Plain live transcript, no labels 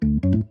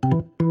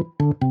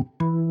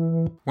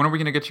When are we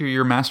going to get you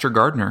your Master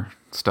Gardener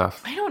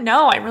stuff? I don't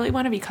know. I really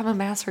want to become a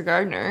master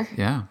gardener.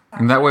 Yeah.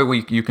 And that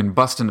way you can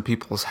bust into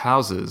people's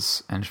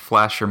houses and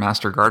flash your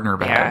Master Gardener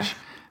badge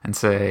and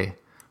say,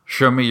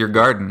 show me your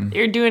garden.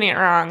 You're doing it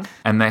wrong.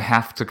 And they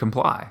have to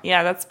comply.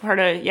 Yeah, that's part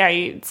of,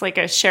 it's like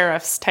a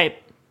sheriff's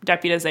type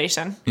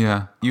deputization.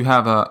 Yeah. You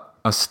have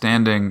a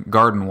standing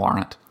garden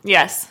warrant.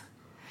 Yes.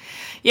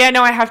 Yeah,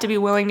 no, I have to be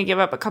willing to give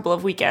up a couple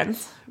of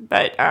weekends.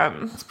 But,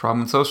 It's a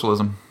problem with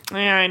socialism.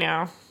 yeah, I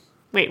know.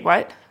 Wait,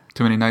 what?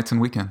 Too many nights and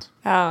weekends.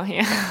 Oh,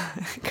 yeah.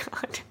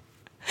 God.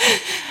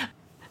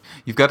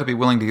 You've got to be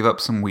willing to give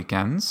up some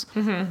weekends.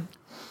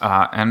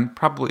 And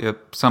probably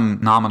some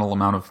nominal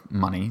amount of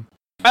money.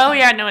 Oh,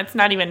 yeah, no, it's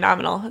not even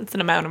nominal. It's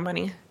an amount of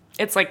money.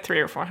 It's like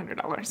 $300 or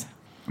 $400.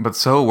 But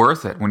so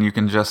worth it when you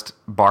can just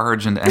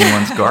barge into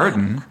anyone's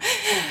garden.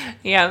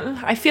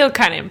 Yeah, I feel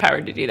kind of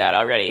empowered to do that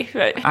already.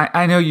 But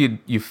I know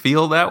you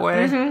feel that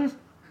way.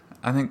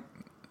 I think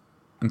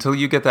until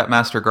you get that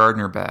Master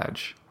Gardener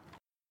badge,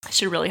 I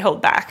should really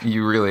hold back.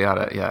 you really ought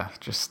to,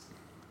 just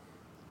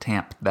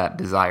tamp that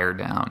desire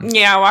down.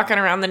 Yeah, walking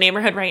around the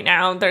neighborhood right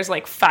now, there's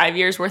like 5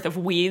 years worth of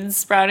weeds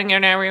sprouting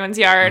in everyone's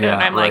yard. Yeah,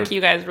 and I'm right. like,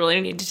 you guys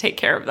really need to take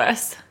care of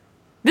this.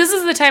 This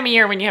is the time of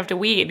year when you have to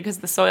weed because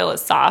the soil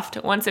is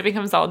soft. Once it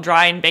becomes all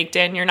dry and baked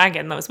in, you're not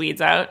getting those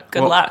weeds out.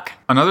 Good luck.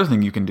 Another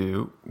thing you can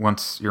do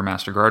once you're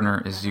Master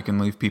Gardener is you can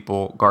leave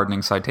people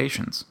gardening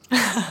citations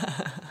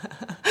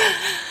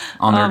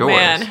on their doors.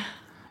 Man.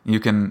 You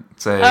can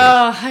say,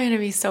 Oh, I'm going to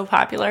be so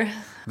popular.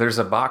 there's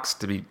a box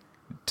to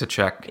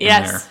check in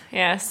there.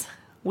 Yes. It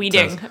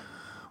Weeding. says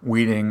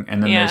weeding,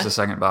 and then Yeah. there's a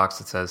second box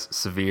that says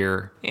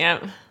severe,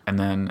 Yep. and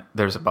then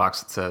there's a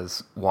box that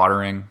says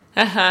watering,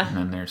 and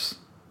then there's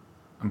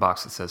a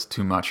box that says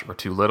too much or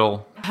too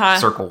little.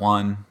 Circle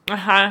 1.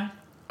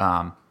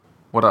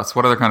 What else?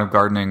 What other kind of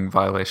gardening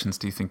violations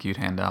do you think you'd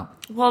hand out?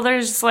 Well,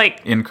 there's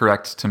like,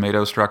 Incorrect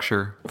tomato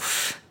structure.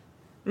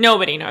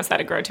 nobody knows how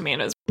to grow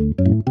tomatoes